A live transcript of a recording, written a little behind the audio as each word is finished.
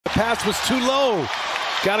pass was too low.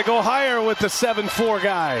 Got to go higher with the 7'4"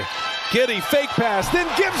 guy. Giddey, fake pass, then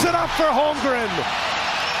gives it up for Holmgren.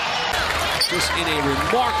 Just in a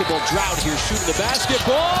remarkable drought here, shooting the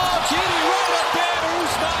basketball. Giddey right up there.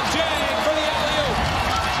 Ousmane Dieng for the alley-oop.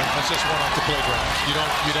 That's just one off the playground. You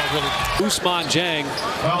don't really. Ousmane Dieng,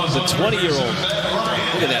 the 20-year-old.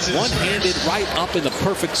 Look at that, one-handed right up in the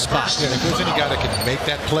perfect spot. Yeah, if there's any guy that can make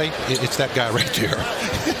that play, it's that guy right there.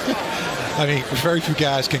 I mean, very few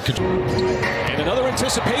guys can control. And another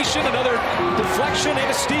anticipation, another deflection, and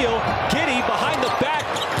a steal. Giddey behind the back,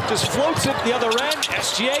 just floats it the other end.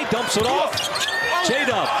 SGA dumps it off.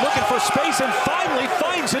 J-Dub looking for space and finally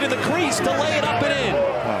finds it in the crease to lay it up and in.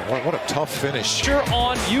 Wow, what a tough finish. Sure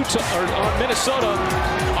on Utah or on Minnesota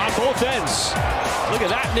on both ends. Look at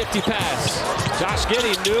that nifty pass. Josh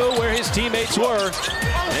Giddey knew where his teammates were.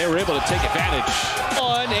 They were able to take advantage.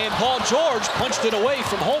 And Paul George punched it away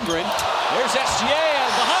from Holmgren. There's SGA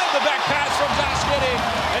and behind the back pass from Josh Giddey,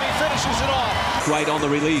 and he finishes it off. Right on the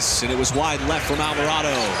release, and it was wide left from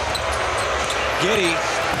Alvarado. Giddey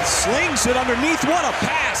slings it underneath. What a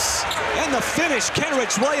pass! And the finish,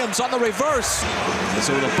 Kenrich Williams on the reverse. And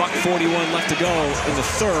so with a $1:41 left to go in the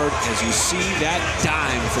third, as you see that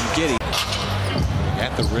dime from Giddey.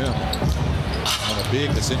 At the rim on a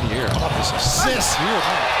big that's in the air. How about this assist here?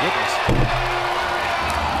 My goodness.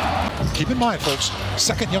 Keep in mind, folks,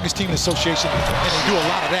 second youngest team in the association, and they do a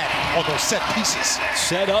lot of that on those set pieces.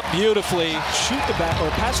 Set up beautifully, shoot the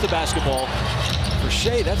or pass the basketball. For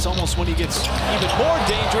Shea, that's almost when he gets even more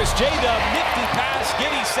dangerous. J-Dub, nifty pass.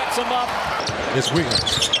 Giddey sets him up. It's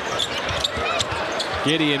Williams.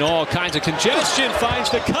 Giddey in all kinds of congestion finds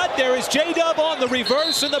the cut. There is J-Dub on the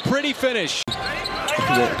reverse and the pretty finish.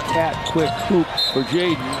 The cat quick hoop for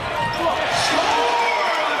Jaden.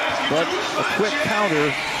 But a quick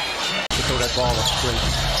counter. To throw that ball up straight.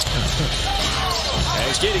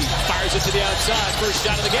 As Giddey fires it to the outside. First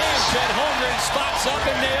shot of the game. Chet Holmgren spots up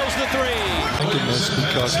and nails the three. Thinking this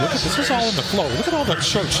because look at this is all in the flow. Look at all that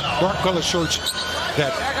shirts, dark color shirts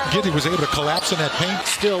that Giddey was able to collapse in that paint.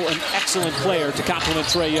 Still an excellent player to complement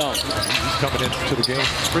Trae Young. He's coming into the game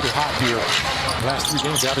pretty hot here. Last 3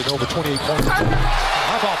 games added over 28 points.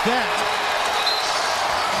 How about that?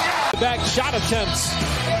 Back shot attempts.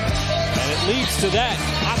 And it leads to that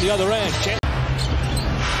on the other end.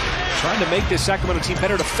 Trying to make this Sacramento team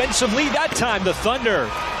better defensively. That time the Thunder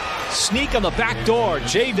sneak on the back door.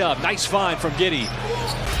 J-Dub, nice find from Giddey.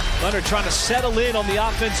 Thunder trying to settle in on the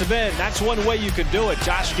offensive end. That's one way you can do it.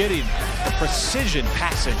 Josh Giddey, precision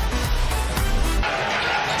passing.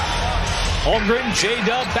 Holmgren,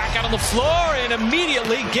 J-Dub back out on the floor, and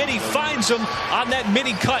immediately Giddey finds him on that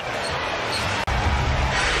mini cut.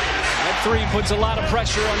 That three puts a lot of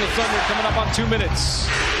pressure on the Thunder coming up on 2 minutes.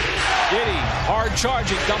 Giddey, hard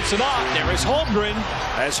charging, dumps it off. There is Holmgren,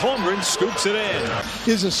 as Holmgren scoops it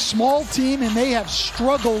in. Is a small team, and they have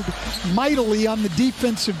struggled mightily on the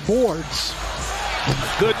defensive boards.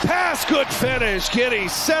 Good pass, good finish. Giddey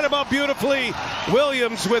set him up beautifully.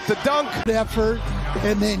 Williams with the dunk. Effort,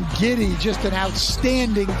 and then Giddey, just an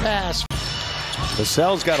outstanding pass.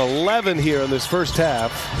 Vassell's got 11 here in this first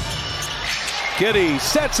half. Giddey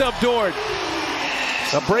sets up Dort.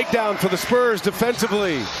 A breakdown for the Spurs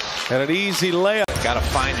defensively. And an easy layup. Got to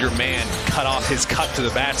find your man, cut off his cut to the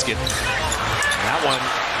basket. That one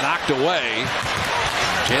knocked away.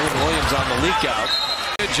 Jalen Williams on the leak out.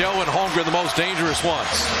 Joe and Holmgren the most dangerous ones.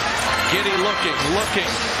 Giddey looking.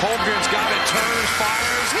 Holmgren's got it, turns,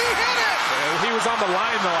 fires. He hit it! He was on the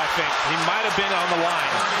line though, I think. He might have been on the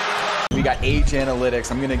line. We got age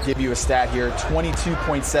analytics. I'm going to give you a stat here.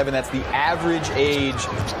 22.7. That's the average age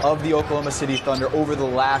of the Oklahoma City Thunder over the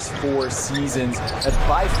last 4 seasons. That's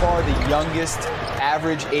by far the youngest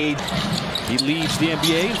average age. He leads the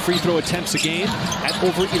NBA in free throw attempts a game at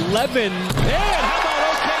over 11. And how about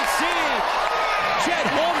OKC? Chet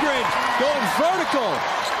Holmgren going vertical.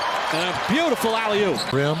 And a beautiful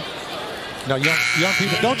alley-oop. Rim. Now, young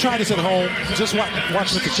people, don't try this at home. Just watch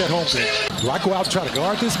Mr. Chet Holmgren. Do I go out and try to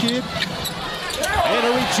guard this kid? And a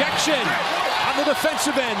rejection on the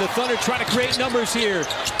defensive end. The Thunder trying to create numbers here.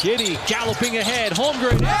 Giddey galloping ahead.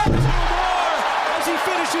 Holmgren and 2 more as he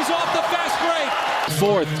finishes off the fast break.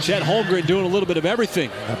 Fourth, Chet Holmgren doing a little bit of everything.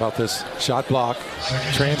 How about this shot block,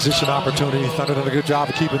 transition opportunity. Thunder done a good job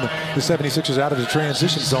of keeping the 76ers out of the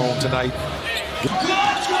transition zone tonight.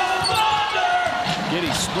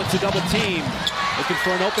 Giddey splits a double team. Looking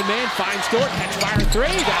for an open man, finds Dort, catch fire 3,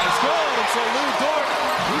 that is good. And so Lou Dort,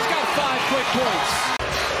 he's got 5 quick points.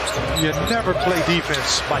 You never play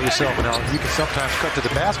defense by yourself. Now, you can sometimes cut to the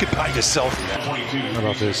basket by yourself. How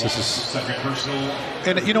about this? This is...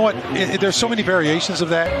 And you know what? There's so many variations of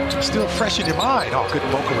that. Still fresh in your mind. Oh, good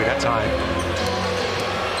poke away that time.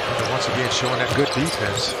 And once again, showing that good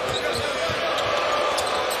defense.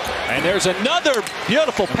 And there's another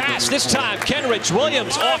beautiful pass. This time, Kenrich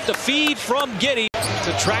Williams off the feed from Giddey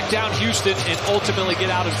to track down Houston and ultimately get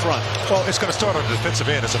out in front. Well, it's going to start on the defensive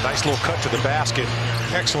end. It's a nice little cut to the basket.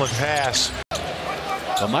 Excellent pass.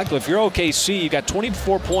 Well, Michael, if you're OKC, you got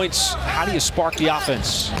 24 points. How do you spark the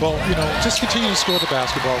offense? Well, you know, just continue to score the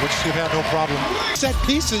basketball, which you have no problem. Set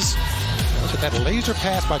pieces. Look at that laser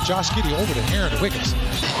pass by Josh Giddey over to Aaron Wiggins.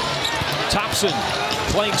 Thompson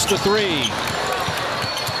planks the three.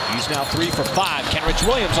 He's now 3 for 5. Kenrich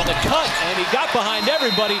Williams on the cut, and he got behind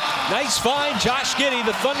everybody. Nice find, Josh Giddey.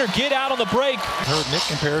 The Thunder get out on the break. Heard Nick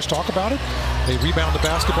and Paris talk about it. They rebound the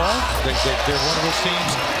basketball. They're one of those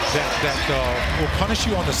teams that will punish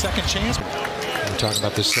you on the second chance. We're talking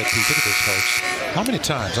about this set piece. Look at this, folks. How many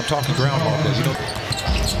times? I'm talking groundhog days. You know.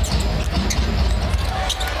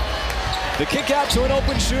 The kick out to an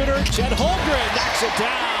open shooter. Chet Holmgren knocks it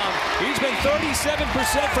down. He's been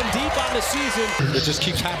 37% from deep on the season. It just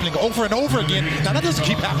keeps happening over and over again. Now, that doesn't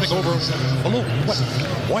keep happening over a little, what,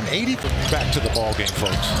 180? Back to the ball game,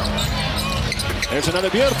 folks. There's another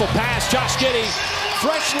beautiful pass. Josh Giddey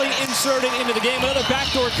freshly inserted into the game. Another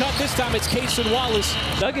backdoor cut. This time it's Cason Wallace.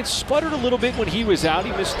 Nuggets sputtered a little bit when he was out.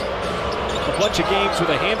 He missed a bunch of games with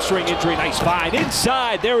a hamstring injury. Nice find.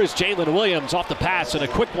 Inside, there is Jalen Williams off the pass, and a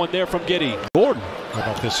quick one there from Giddey. Gordon. How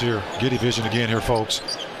about this here? Giddey vision again here, folks.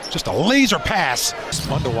 Just a laser pass. It's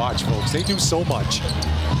fun to watch, folks. They do so much.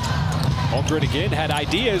 Holmgren again had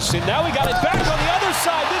ideas, and now we got it back on the other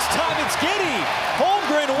side. This time it's Giddey.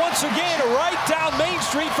 Holmgren once again right down Main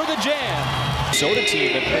Street for the jam. Soda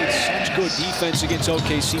team that played such good defense against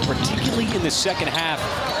OKC, particularly in the second half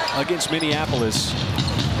against Minneapolis.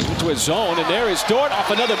 Into a zone, and there is Dort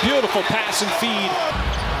off another beautiful pass and feed.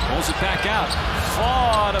 Pulls it back out.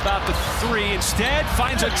 Thought about the three. Instead,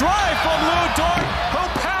 finds a drive from Lou Dort, who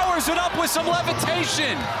powers it up with some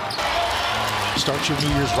levitation. Start your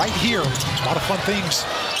New Year's right here. A lot of fun things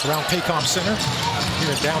around Paycom Center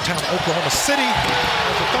here in downtown Oklahoma City.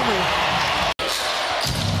 There's the Thunder.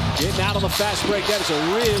 Getting out on the fast break. That is a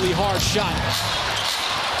really hard shot.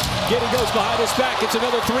 Giddey goes behind his back. It's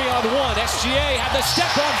another 3-on-1. SGA had the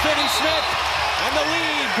step on Finney Smith, and the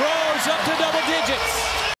lead grows up to double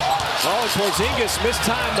digits. Oh, Porzingis missed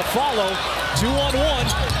time to follow. 2-on-1.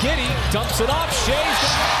 Giddey dumps it off. Shea's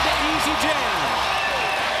got the easy jam.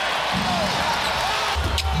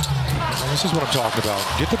 This is what I'm talking about.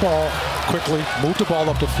 Get the ball quickly, move the ball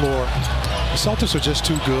up the floor. The Celtics are just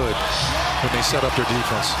too good when they set up their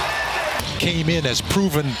defense. Came in as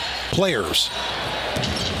proven players.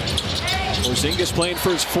 Porzingis playing for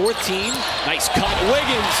his fourth team. Nice cut.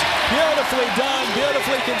 Wiggins, beautifully done,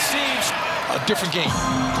 beautifully conceived. A different game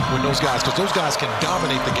with those guys, because those guys can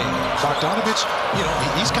dominate the game. Bogdanovich, you know,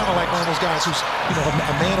 he's kind of like one of those guys who's, you know,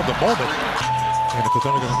 a man of the moment. And if the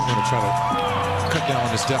Thunder are going to try to cut down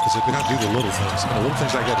on this deficit, they're going to do the little things. And the little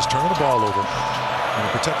things like that is turning the ball over and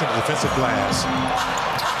protecting the defensive glass.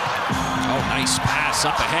 Oh, nice pass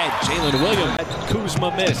up ahead. Jalen Williams.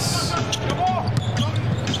 Kuzma miss.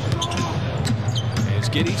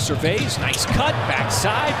 Giddey surveys, nice cut,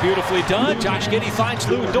 backside, beautifully done. Josh Giddey finds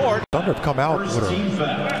Lou Dort. Thunder have come out with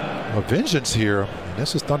a vengeance here.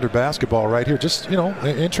 This is Thunder basketball right here, just, you know,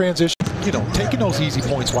 in transition. You know, taking those easy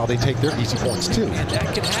points while they take their easy points too. And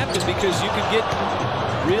that can happen because you can get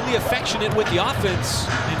really affectionate with the offense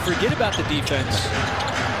and forget about the defense.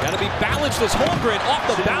 Got to be balanced as Holmgren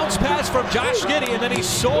off the bounce pass from Josh Giddey, and then he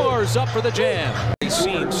soars up for the jam. He's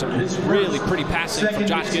seen some really pretty passing from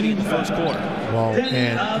Josh Giddey in the first quarter. Well,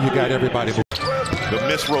 and you got everybody. The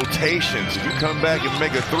missed rotations. If you come back and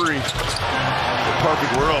make a three, the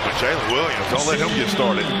perfect world. But Jalen Williams, don't let him get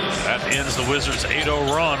started. That ends the Wizards' 8-0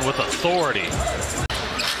 run with authority.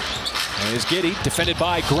 There's Giddey, defended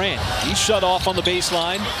by Grant. He's shut off on the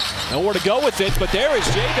baseline. Nowhere to go with it, but there is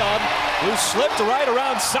J-Dub, who slipped right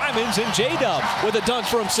around Simons, and J-Dub with a dunk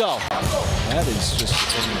for himself. That is just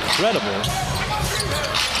an incredible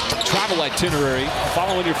travel itinerary.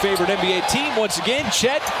 Following your favorite NBA team once again.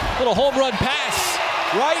 Chet, little home run pass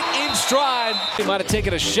right in stride. He might have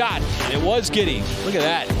taken a shot. It was Giddey. Look at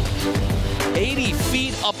that. 80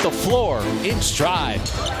 feet up the floor in stride.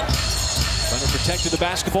 Thunder protected the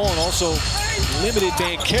basketball and also limited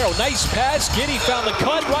Banchero. Nice pass. Giddey found the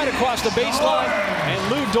cut right across the baseline.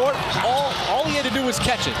 And Lou Dort, all he had to do was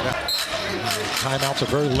catch it. Timeouts are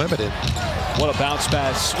very limited. What a bounce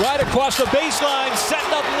pass. Right across the baseline,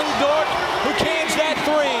 setting up Lou Dort, who cans that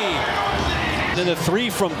three. Then the three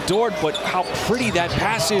from Dort, but how pretty that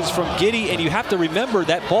pass is from Giddey. And you have to remember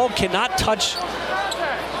that ball cannot touch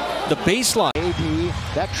the baseline. AD,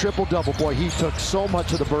 that triple-double, boy, he took so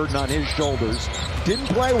much of the burden on his shoulders. Didn't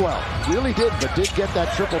play well, really did, but did get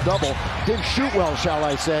that triple-double. Didn't shoot well, shall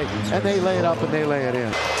I say, and they lay it up and they lay it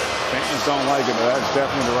in. Fans don't like it, but that's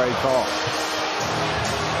definitely the right call.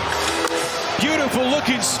 Beautiful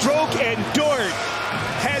looking stroke, and Dort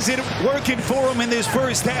has it working for him in this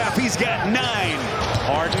first half. He's got 9.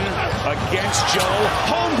 Harden against Joe.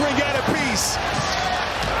 Holmgren got a piece.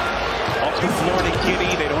 Up the floor to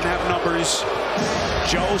Giddey. They don't have numbers.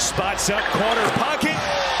 Joe spots up, corner pocket.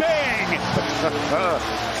 Bang!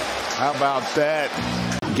 How about that?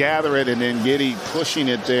 Gather it, and then Giddey pushing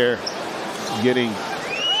it there, getting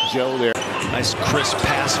Joe there. Nice crisp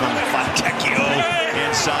pass from Fontecchio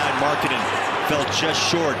inside. Marketing fell just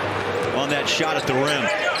short on that shot at the rim.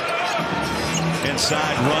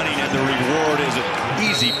 Inside running, and the reward is an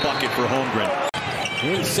easy bucket for Holmgren.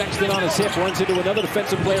 Here's Sexton on his hip, runs into another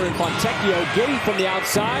defensive player in Fontecchio. Giddey from the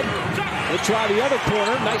outside. They try the other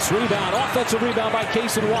corner. Nice rebound. Offensive rebound by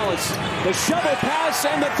Cason Wallace. The shovel pass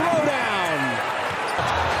and the throwdown.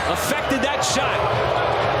 Affected that shot.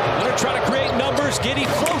 They're trying to create numbers. Giddey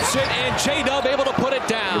floats it, and J-Dub able to put it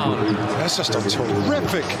down. That's just a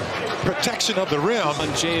terrific protection of the rim.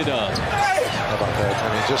 On J-Dub. How about that?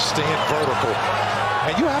 I mean, just stand vertical.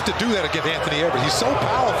 And you have to do that against Anthony Edwards. He's so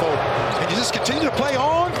powerful, and you just continue to play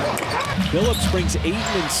on. Phillips brings Ayton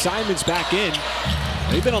and Simons back in.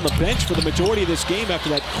 They've been on the bench for the majority of this game after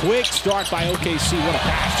that quick start by OKC. What a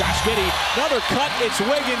pass. Josh Giddey, another cut. It's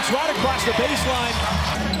Wiggins right across the baseline.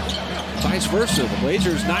 Vice versa. The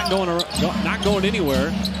Blazers not going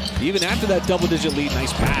anywhere. Even after that double-digit lead,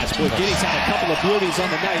 nice pass. Boy, Giddey's had a couple of beauties on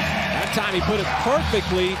the night. That time he put it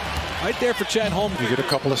perfectly right there for Chet Holmgren. You get a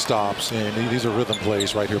couple of stops, and these are rhythm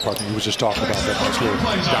plays right here, partner. You was just talking about that nice little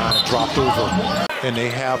down and dropped over. And they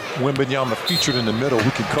have Wembanyama featured in the middle.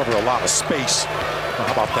 We can cover a lot of space.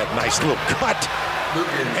 How about that nice little cut?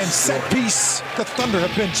 And set piece. The Thunder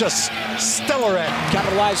have been just stellar at.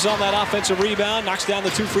 Capitalizes on that offensive rebound. Knocks down the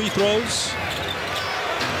 2 free throws.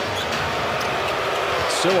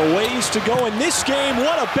 Still a ways to go in this game.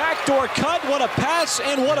 What a backdoor cut, what a pass,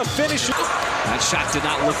 and what a finish. That shot did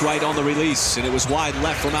not look right on the release, and it was wide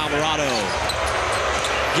left from Alvarado.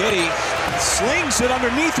 Giddey slings it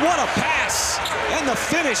underneath. What a pass! And the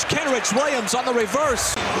finish, Kenrich Williams on the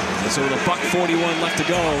reverse. And so with a $1:41 left to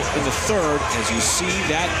go in the third, as you see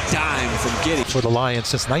that dime from Giddey. For the Lions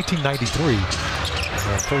since 1993.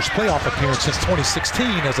 First playoff appearance since 2016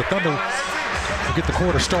 as the Thunder get the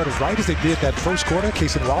quarter started right as they did that first quarter.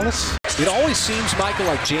 Cason Wallace. It always seems, Michael,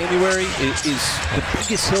 like January is the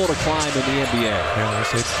biggest hill to climb in the NBA. Yeah,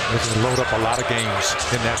 it's load up a lot of games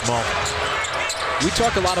in that month. We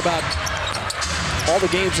talk a lot about all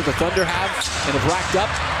the games that the Thunder have and have racked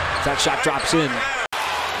up. That shot drops in.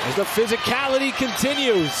 As the physicality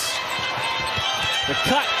continues. The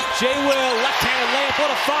cut, Jay Will, left-handed layup,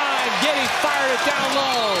 what a find. Giddey fired it down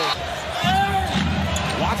low.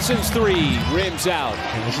 Watson's three, rims out.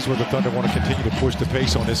 And this is where the Thunder want to continue to push the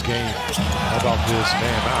pace on this game. How about this,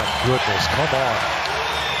 man? My goodness, come on.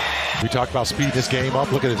 We talked about speeding this game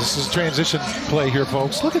up. Look at it. This is a transition play here,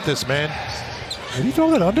 folks. Look at this, man. Did he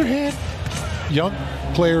throw that underhand? Young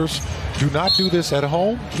players do not do this at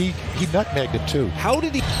home. He nutmegged it, too. How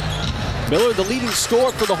did he? Miller, the leading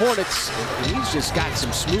scorer for the Hornets. And he's just got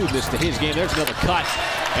some smoothness to his game. There's another cut.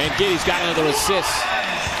 And Giddey's got another assist.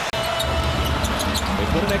 They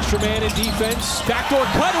put an extra man in defense. Backdoor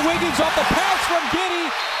cut. Wiggins off the pass from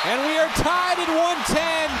Giddey. And we are tied at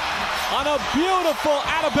 110 on a beautiful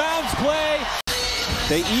out-of-bounds play.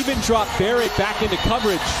 They even drop Barrett back into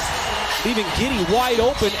coverage, leaving Giddey wide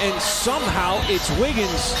open, and somehow it's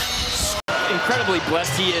Wiggins. Incredibly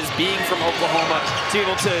blessed he is being from Oklahoma, to be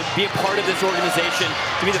able to be a part of this organization,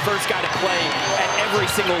 to be the first guy to play at every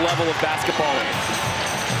single level of basketball.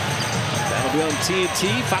 That'll be on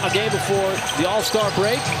TNT. Final game before the All-Star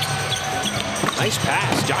break. Nice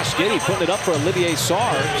pass. Josh Giddey putting it up for Olivier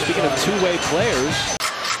Sarr. Speaking of two-way players.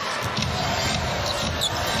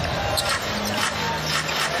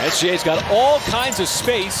 SGA's got all kinds of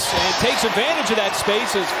space and takes advantage of that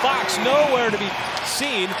space as Fox nowhere to be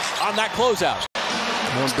seen on that closeout.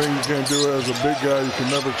 One thing you can't do as a big guy, you can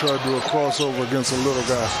never try to do a crossover against a little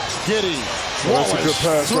guy. Giddey. Well, that's a good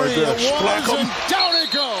pass right there. Black him. Down it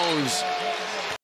goes.